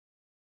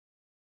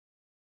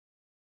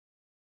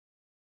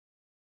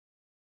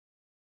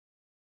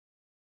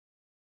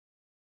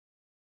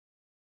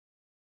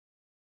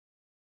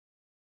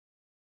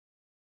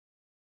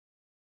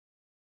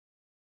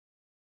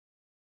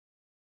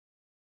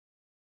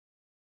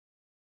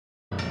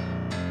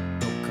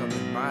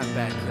my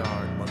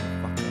backyard,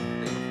 motherfucker.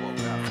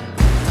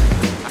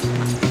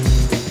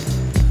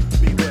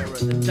 Beware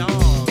of the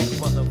dog,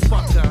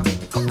 motherfucker.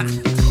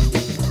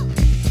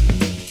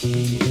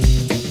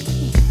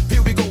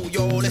 Here we go,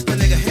 y'all. It's the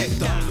nigga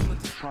Hector.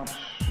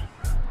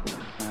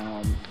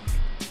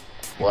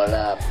 What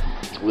up?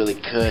 It's Willie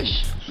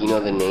Kush. You know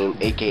the name,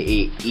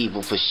 aka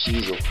Evil for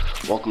Sheezel.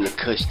 Welcome to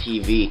KUSH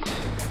TV.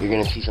 You're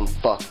gonna see some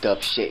fucked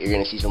up shit. You're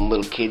gonna see some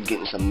little kids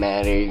getting some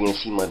mad air. You're gonna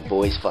see my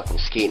boys fucking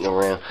skating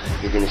around.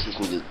 You're gonna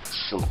see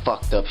some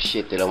fucked up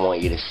shit that I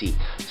want you to see.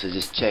 So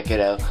just check it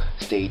out.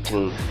 Stay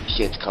tuned.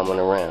 Shit's coming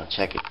around.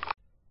 Check it.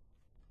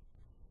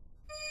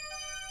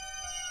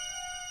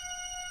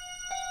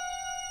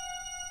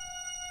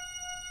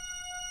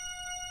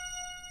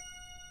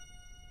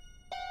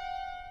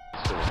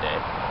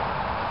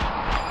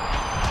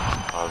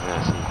 I was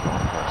gonna see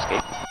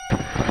skate.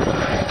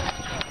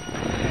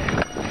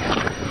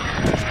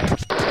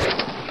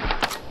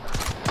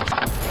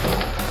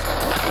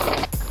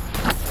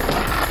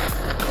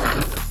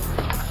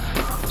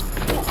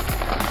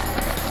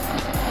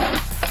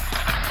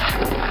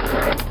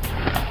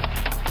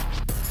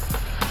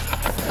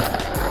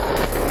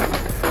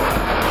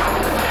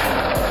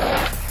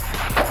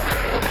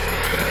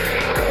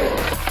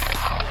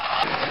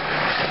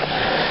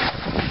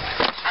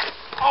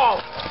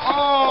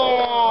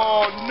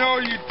 No,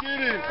 you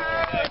didn't.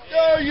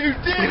 No, you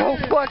didn't. No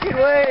fucking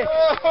way.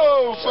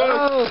 Oh,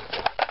 fuck.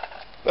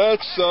 That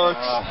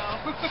sucks.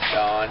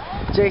 John.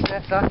 Jason,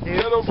 that sucks, dude.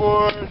 Get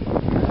aboard.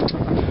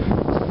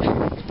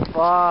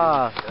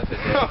 Fuck.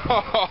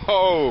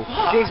 Oh.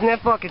 Jason,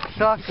 that fucking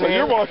sucks, So man.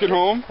 you're walking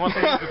home. One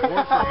thing is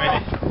board for a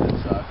minute.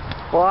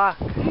 Fuck.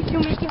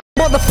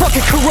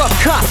 Motherfucking corrupt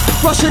cops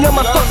rushing on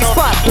my fucking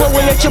spot,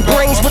 blowing at your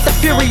brains with the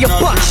fury of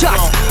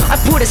buckshots. I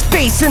put his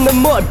face in the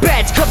mud,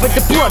 badge covered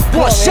the blood,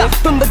 one shot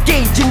from the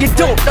gauge and you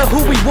don't know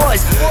who he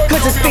was,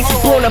 cause his face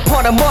is blown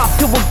apart. I'm off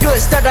to a good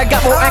start. I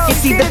got more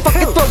accuracy than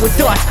fucking throwing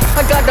darts.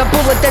 I got a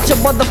bullet that your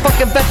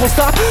motherfucking vest will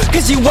stop,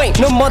 cause you ain't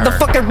no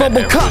motherfucking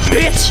Robocop,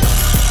 bitch.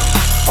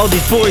 All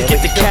these boys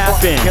get the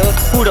capping.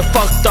 Who the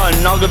fuck thought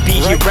I'll be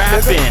here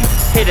rapping?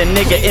 Hit a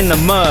nigga in the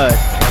mud.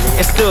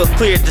 It's still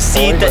clear to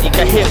see that you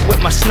got hit with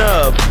my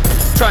snub.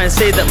 Try and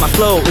say that my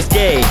flow is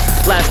gay.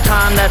 Last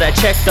time that I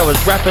checked, I was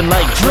rapping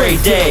like Dre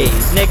Day.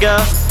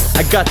 Nigga,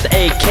 I got the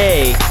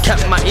AK.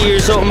 Kept my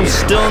ears open,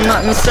 still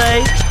nothing to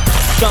say.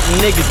 Something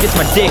niggas gets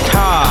my dick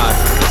hard.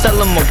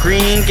 Sellin' more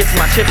green, gets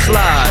my chips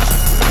lodged.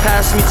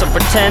 Pass me some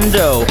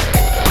Pretendo.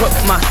 Put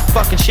my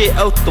fucking shit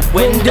out the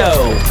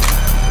window.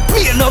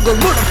 Me and Ugga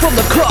running from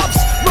the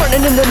cops,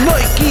 running in the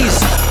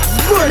Nikes,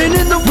 running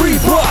in the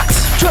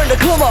Reeboks, trying to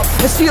come up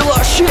and steal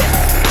our shit,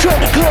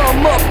 trying to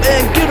come up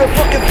and get a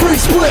fucking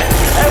free split.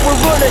 And we're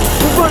running,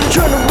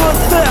 trying to run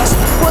fast,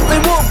 but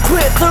they won't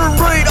quit, they're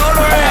right on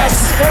our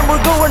ass. And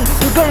we're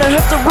gonna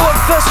have to run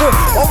faster,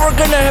 or we're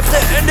gonna have to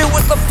end it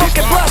with the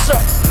fucking blaster.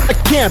 I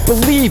can't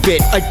believe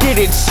it, I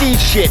didn't see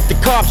shit. The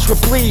cops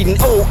were bleeding,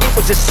 oh, it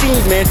was a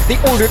scene, man.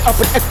 They ordered up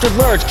an extra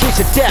large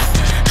case of death.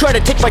 Try to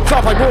take my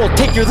crop, I will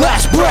take your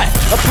last breath.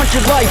 I'll punch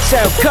your lights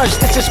out, cuz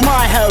this is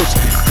my house.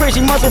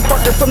 Crazy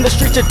motherfucker from the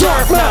streets of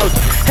Dartmouth.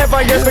 Have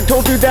I ever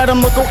told you that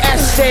I'm local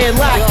essay?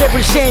 Lack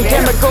every same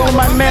chemical in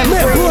my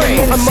memory.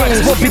 I might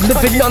as well be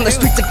living on the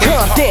streets of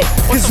Compton,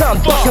 cause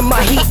I'm bucking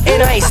my heat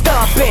and I ain't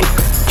stopping.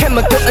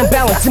 Chemical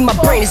imbalance in my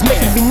brain is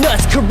making me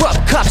nuts. Corrupt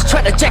cops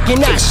try to check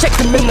and I shake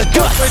them in the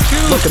guts.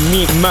 Look at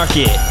me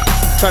market,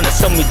 trying to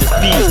sell me this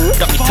beef.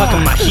 Got me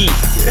tucking my heat,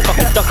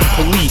 fucking ducking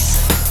police.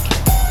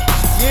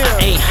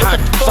 I ain't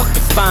hard to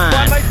fucking find.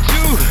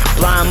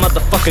 Blind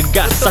motherfucker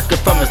got sucker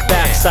from his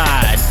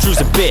backside. Drew's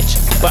a bitch,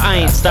 but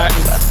I ain't starting.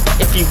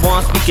 If he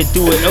wants, we could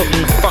do it out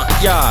in the front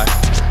yard.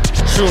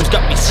 Shrooms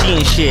got me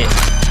seeing shit.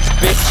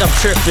 Bitch, I'm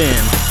tripping.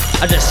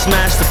 I just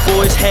smashed the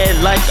boy's head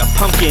like a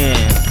pumpkin.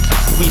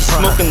 We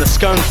smoking the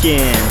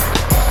skunkin',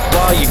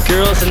 while your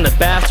girls in the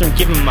bathroom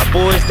giving my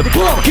boys the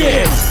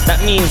broken. That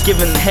means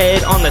giving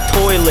head on the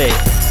toilet.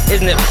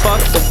 Isn't it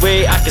fucked the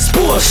way I can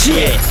spoil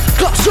shit?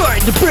 Cops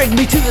trying to bring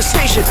me to the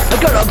station. I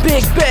got a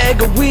big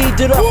bag of weed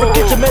that I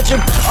forget to mention.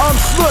 I'm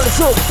running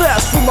so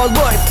fast for my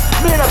life.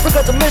 Man, I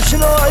forgot to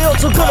mention I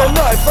also got a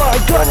knife. I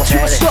got too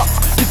much stuff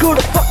to go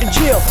to fucking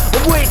jail.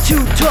 I'm way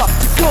too tough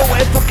to go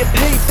and fucking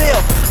pay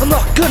bail. I'm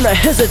not gonna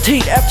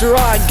hesitate after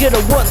I get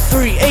a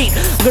 138.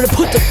 I'm gonna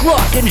put the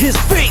Glock in his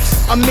face.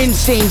 I'm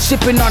insane,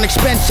 sipping on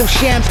expensive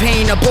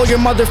champagne. I'll blow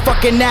your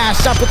motherfucking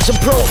ass up with some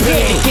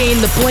propane. Gain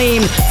the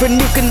blame for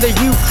nuking the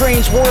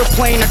Ukraine's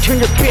warplane. I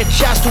turn your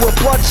bitch ass to a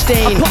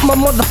bloodstain. I put my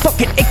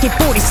motherfucking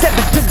AK-47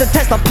 to the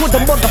test. I put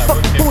the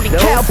motherfucking booty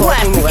cow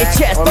blast to your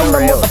chest. I'm the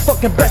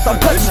motherfucking best. I'll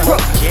cut your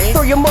throat,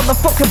 throw your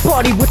motherfucking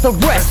body with the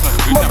rest.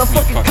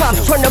 Motherfucking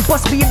cops trying to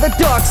bust me in the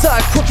dark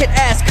side. Crooked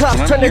ass cops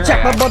trying to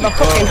jack my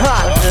motherfucking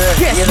high.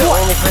 Guess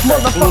what?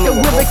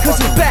 Motherfucking Willie, cause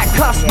he's back.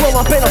 Cops roll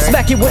up and I'll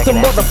smack you with the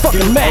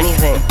motherfucking Mac.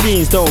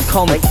 Fiends don't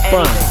call me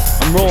front.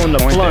 I'm rolling the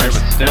blunts,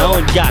 and I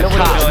only got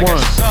caught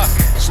once.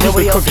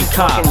 Stupid crooked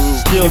cops,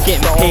 still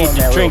getting paid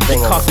to drink the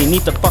coffee,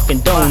 need the fucking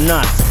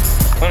donuts.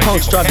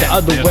 Punks drive the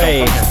other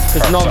way,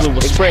 cause Nogla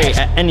will spray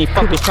at any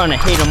fucker trying to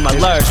hate on my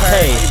large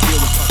pay.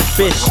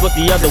 Bitch, look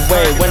the other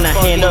way when I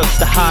hand up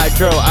the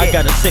hydro. I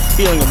got a sick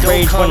feeling of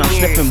rage when I'm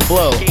sniffing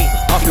blow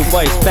off your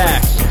wife's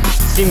back.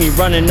 See me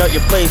running out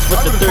your place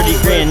with the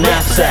 30 grand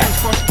knapsack.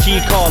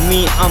 She called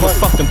me, I'm a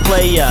fucking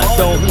player.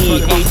 Don't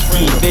need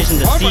HD vision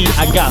to see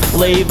I got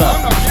flavor.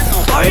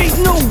 I ain't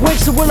no wank,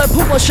 so when I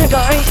pull my shank,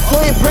 I ain't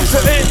playing pranks, so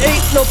it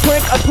ain't no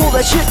prank. I pull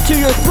that shit to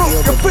your throat,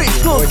 your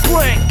face goes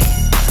blank.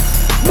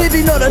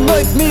 Maybe not a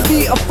knife,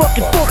 maybe a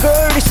fucking fork. I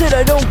already said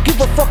I don't give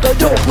a fuck, I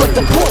don't like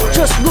the pork.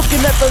 Just looking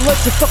at the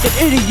lights of fucking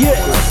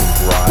idiots,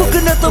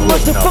 looking at the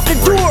lights of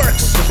fucking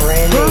dorks.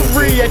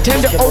 Hurry, I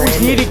tend to always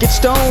need to get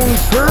stoned.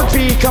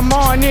 Burpee, come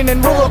on in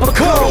and roll up a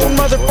cone.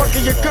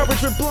 Motherfucker, your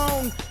coverage was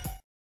blown.